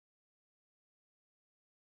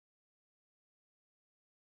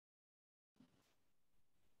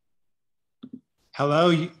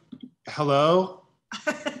Hello, hello,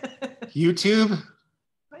 YouTube.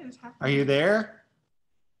 What is happening? Are you there?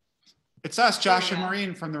 It's us, Josh and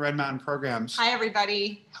Maureen from the Red Mountain Programs. Hi,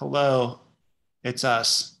 everybody. Hello, it's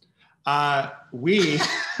us. We're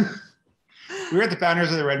the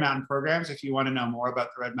founders of the Red Mountain Programs. If you want to know more about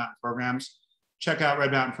the Red Mountain Programs, check out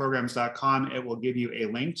redmountainprograms.com. It will give you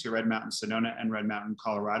a link to Red Mountain, Sedona, and Red Mountain,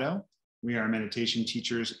 Colorado. We are meditation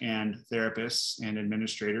teachers and therapists and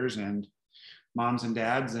administrators and moms and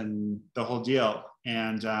dads and the whole deal.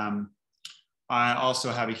 And I also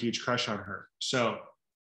have a huge crush on her. So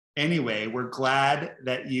anyway, we're glad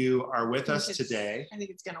that you are with us today. I think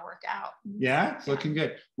it's going to work out. Yeah, it's looking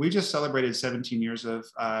good. We just celebrated 17 years of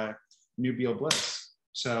nuptial bliss.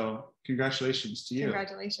 So congratulations to you.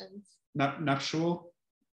 Congratulations. Nuptial?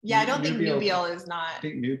 Yeah, I don't think nuptial is not. I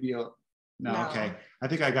think nuptial. No, okay. I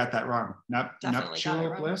think I got that wrong.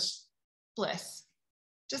 Nuptial bliss? Bliss.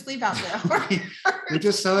 Just leave out the we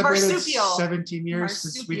just celebrated marsupial. 17 years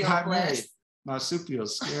since we got married.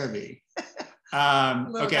 Marsupials scare me. A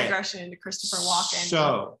little digression into Christopher Walken.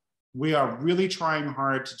 So we are really trying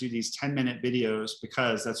hard to do these 10-minute videos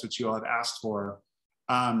because that's what you all have asked for.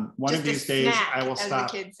 One just of these days I will stop.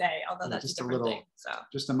 As the kids say, although that's just a different thing. So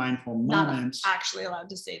just a mindful moment. Not actually allowed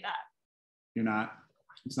to say that. You're not.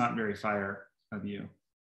 It's not very fire of you.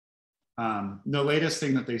 The latest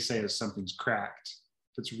thing that they say is something's cracked.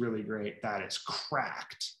 That's really great. That is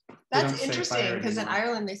cracked. That's interesting because in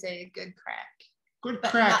Ireland they say good crack. Good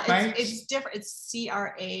crack, mate. It's different. It's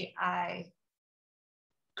CRAI.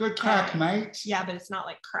 Good crack, mate. Yeah, but it's not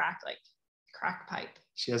like crack pipe.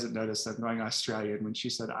 She hasn't noticed I'm going Australian when she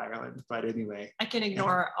said Ireland, but anyway. I can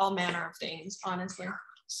ignore all manner of things, honestly.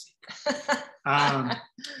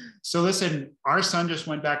 So listen, our son just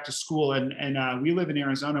went back to school and we live in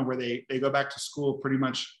Arizona where they go back to school pretty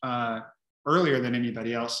much earlier than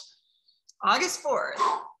anybody else. August 4th.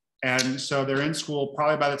 And so they're in school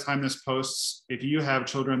probably by the time this posts. If you have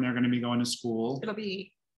children, they're going to be going to school. It'll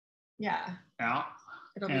be, yeah. Yeah.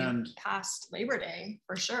 It'll be past Labor Day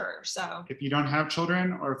for sure. So if you don't have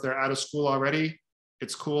children or if they're out of school already,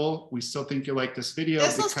 it's cool. We still think you like this video.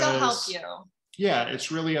 This will still help you. Yeah, it's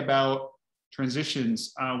really about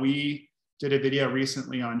transitions. We did a video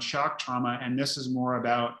recently on shock trauma, and this is more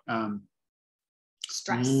about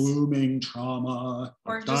stress, looming trauma,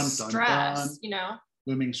 or just stress,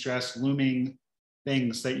 looming stress, looming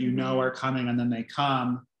things that you know are coming, and then they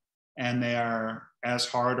come, and they are as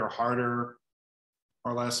hard or harder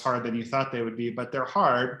or less hard than you thought they would be, but they're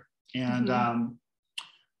hard. And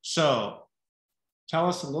so tell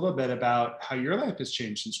us a little bit about how your life has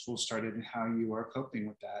changed since school started and how you are coping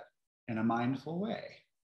with that in a mindful way.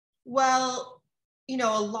 Well,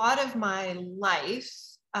 a lot of my life,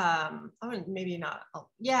 maybe not,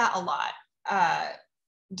 a lot,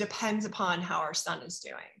 depends upon how our son is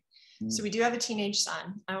doing. So we do have a teenage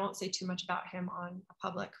son. I won't say too much about him on a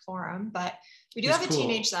public forum, but we do have a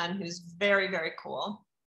teenage son who's very, very cool.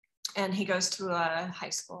 And he goes to a high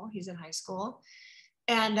school. He's in high school.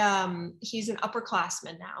 And he's an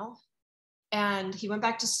upperclassman now. And he went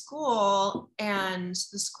back to school and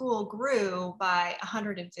the school grew by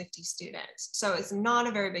 150 students. So it's not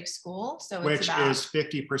a very big school. So which it's about is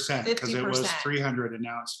 50% because it was 300 and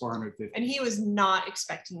now it's 450. And he was not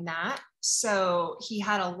expecting that. So he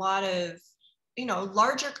had a lot of,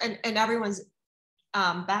 larger, and everyone's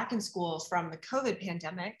back in school from the COVID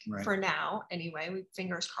pandemic for now. Anyway, we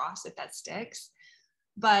fingers crossed that sticks.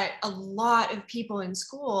 But a lot of people in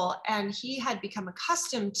school, and he had become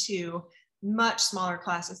accustomed to much smaller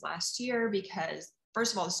classes last year because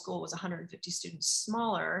first of all, the school was 150 students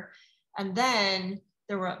smaller. And then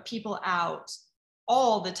there were people out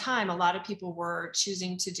all the time. A lot of people were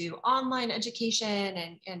choosing to do online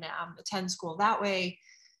education and attend school that way.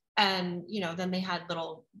 And, then they had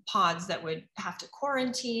little pods that would have to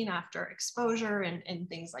quarantine after exposure and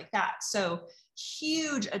things like that. So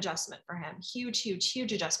huge adjustment for him, huge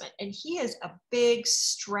adjustment. And he is a big,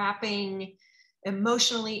 strapping,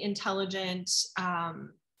 emotionally intelligent,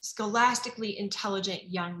 scholastically intelligent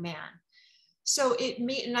young man. So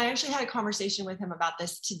and I actually had a conversation with him about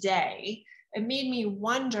this today. It made me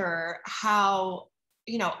wonder how,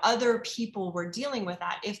 other people were dealing with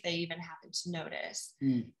that, if they even happened to notice.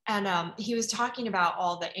 And he was talking about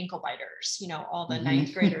all the ankle biters, all the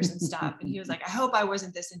ninth graders and stuff. And he was like, I hope I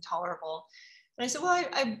wasn't this intolerable. And I said, well,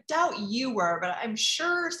 I doubt you were, but I'm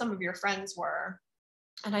sure some of your friends were.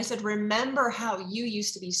 And I said, remember how you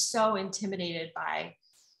used to be so intimidated by,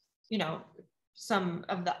 some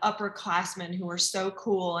of the upperclassmen who were so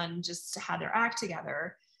cool and just had their act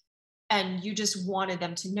together. And you just wanted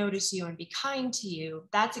them to notice you and be kind to you.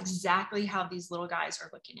 That's exactly how these little guys are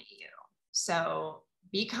looking at you. So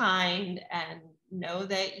be kind and know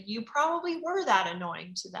that you probably were that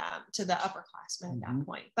annoying to them, to the upperclassmen at that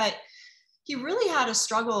point. But he really had a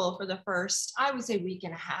struggle for the first, I would say, week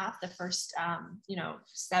and a half, the first,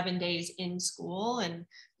 7 days in school, and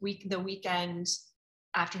the weekend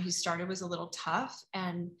after he started was a little tough.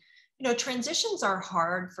 And, transitions are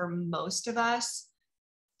hard for most of us.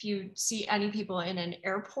 If you see any people in an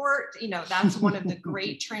airport, that's one of the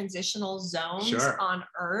great transitional zones on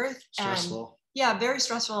Earth. Stressful. And yeah, very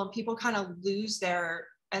stressful. And people kind of lose their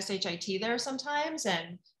SHIT there sometimes.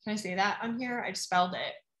 And can I say that on here? I spelled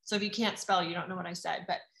it. So if you can't spell, you don't know what I said,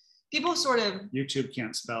 but people sort of. YouTube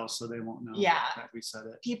can't spell, so they won't know that we said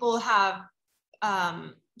it. People have,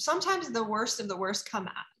 sometimes the worst of the worst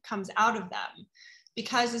comes out of them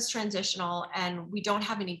because it's transitional and we don't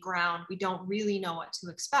have any ground. We don't really know what to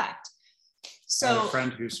expect. So I had a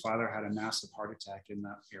friend whose father had a massive heart attack in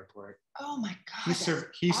that airport. Oh my God.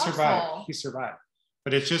 He survived. He survived.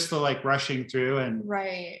 But it's just the rushing through, and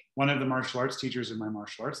one of the martial arts teachers in my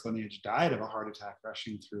martial arts lineage died of a heart attack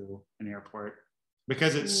rushing through an airport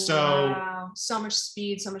because it's so much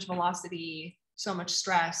speed, so much velocity, so much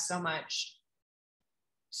stress, so much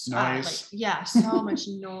noise. So much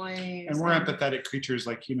noise. And we're empathetic creatures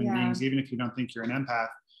like human beings. Even if you don't think you're an empath,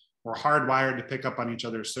 we're hardwired to pick up on each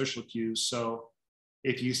other's social cues. So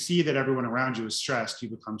if you see that everyone around you is stressed, you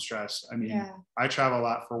become stressed. I mean, I travel a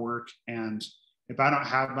lot for work, and if I don't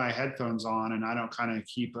have my headphones on and I don't kind of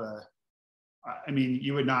keep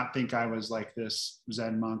you would not think I was like this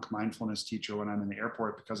Zen monk mindfulness teacher when I'm in the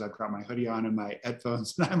airport, because I've got my hoodie on and my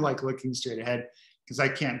headphones and I'm looking straight ahead because I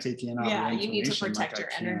can't take in all the information. You need to protect your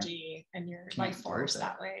energy and your life force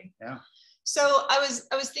that way. Yeah. So I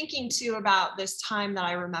was thinking too about this time that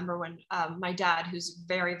I remember when my dad, who's a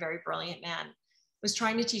very, very brilliant man, was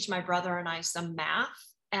trying to teach my brother and I some math.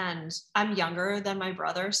 And I'm younger than my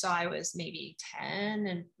brother. So I was maybe 10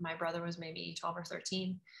 and my brother was maybe 12 or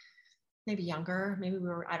 13, maybe younger. Maybe we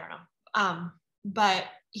were, I don't know. But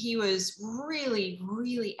he was really,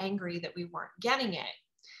 really angry that we weren't getting it.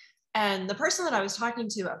 And the person that I was talking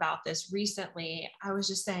to about this recently, I was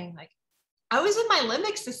just saying, I was in my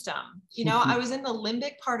limbic system, I was in the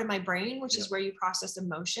limbic part of my brain, which is where you process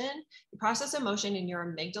emotion. You process emotion in your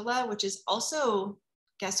amygdala, which is also,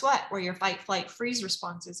 guess what, where your fight, flight, freeze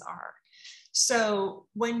responses are. So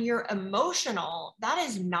when you're emotional, that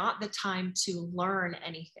is not the time to learn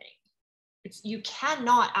anything. You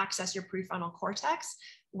cannot access your prefrontal cortex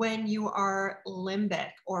when you are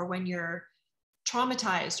limbic, or when you're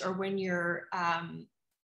traumatized, or when you're,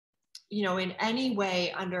 in any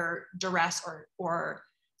way under duress or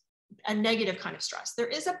a negative kind of stress. There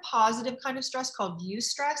is a positive kind of stress called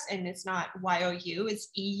eustress, and it's not YOU, it's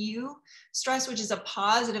EU stress, which is a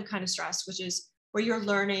positive kind of stress, which is where you're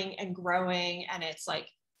learning and growing, and it's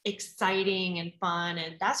exciting and fun.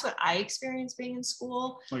 And that's what I experienced being in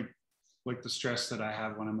school. Like the stress that I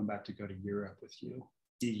have when I'm about to go to Europe with you,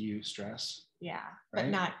 EU stress. Yeah, right? But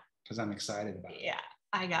not. Because I'm excited about it. Yeah.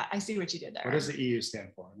 I see what you did there. What does the EU stand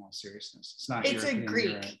for, in all seriousness? It's not. It's European, a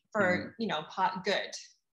Greek for, good.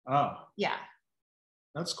 Oh. Yeah.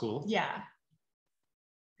 That's cool. Yeah.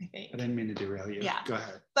 I think. I didn't mean to derail you. Yeah. Go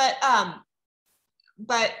ahead.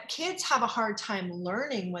 But kids have a hard time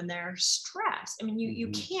learning when they're stressed. I mean, you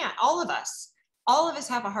can't, all of us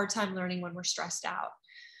have a hard time learning when we're stressed out.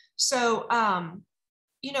 So,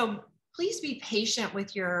 please be patient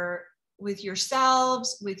with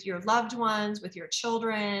yourselves, with your loved ones, with your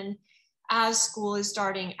children, as school is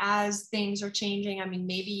starting, as things are changing. I mean,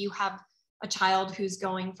 maybe you have a child who's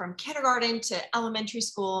going from kindergarten to elementary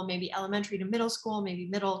school, maybe elementary to middle school, maybe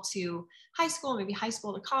middle to high school, maybe high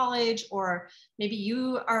school to college, or maybe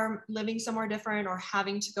you are living somewhere different or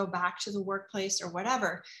having to go back to the workplace or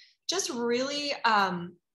whatever. Just really,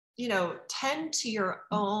 tend to your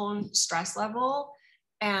own stress level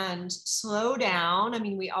and slow down. I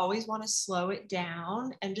mean, we always want to slow it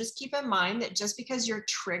down, and just keep in mind that just because you're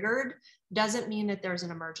triggered doesn't mean that there's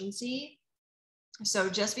an emergency. So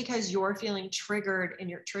just because you're feeling triggered and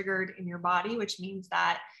you're triggered in your body, which means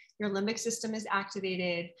that your limbic system is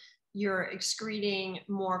activated, you're excreting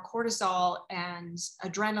more cortisol and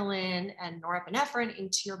adrenaline and norepinephrine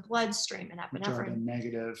into your bloodstream. And epinephrine, which are the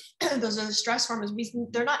negative. Those are the stress hormones.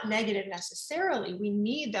 They're not negative necessarily. We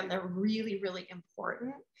need them. They're really, really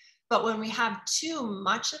important. But when we have too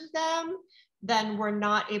much of them, then we're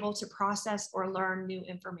not able to process or learn new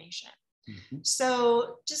information. Mm-hmm.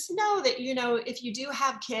 So just know that, if you do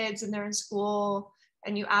have kids and they're in school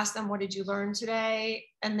and you ask them, what did you learn today?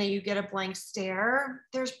 And then you get a blank stare,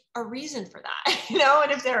 there's a reason for that,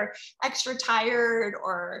 and if they're extra tired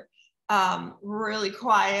or really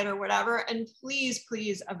quiet or whatever. And please,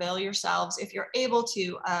 please avail yourselves, if you're able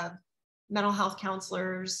to, mental health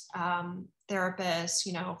counselors, therapists,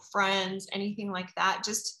 you know, friends, anything like that,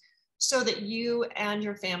 just so that you and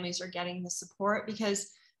your families are getting the support. Because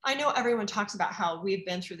I know everyone talks about how we've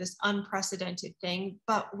been through this unprecedented thing,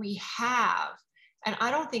 but we have. And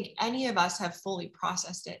I don't think any of us have fully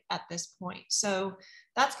processed it at this point. So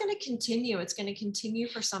that's going to continue. It's going to continue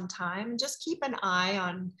for some time. Just keep an eye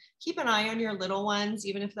on your little ones,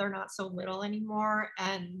 even if they're not so little anymore.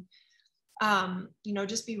 And, you know,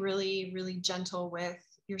 just be really, really gentle with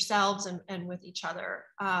yourselves and with each other.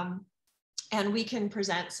 And we can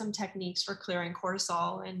present some techniques for clearing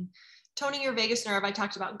cortisol and toning your vagus nerve. I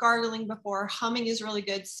talked about gargling before. Humming is really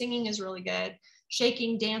good. Singing is really good.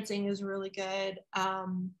 Shaking, dancing is really good.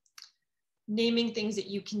 Naming things that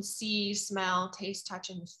you can see, smell, taste, touch,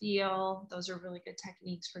 and feel. Those are really good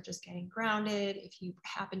techniques for just getting grounded. If you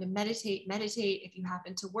happen to meditate, meditate. If you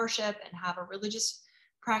happen to worship and have a religious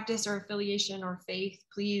practice or affiliation or faith,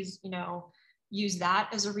 please, you know, use that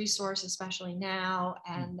as a resource, especially now.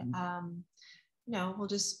 And, you know,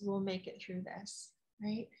 we'll make it through this,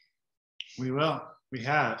 right? We will. We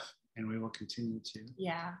have. And we will continue to.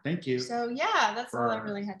 Yeah. Thank you. So yeah, that's all I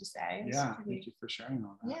really had to say. Yeah. Thank you for sharing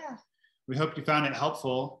all that. Yeah. We hope you found it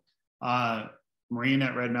helpful. Maureen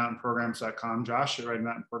at redmountainprograms.com, Josh at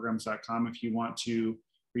redmountainprograms.com. If you want to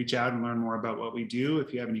reach out and learn more about what we do,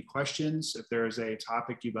 if you have any questions, if there is a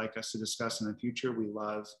topic you'd like us to discuss in the future, we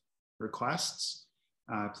love requests.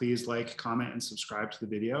 Please like, comment, and subscribe to the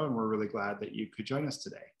video. And we're really glad that you could join us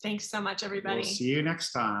today. Thanks so much, everybody. We'll see you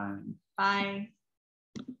next time. Bye.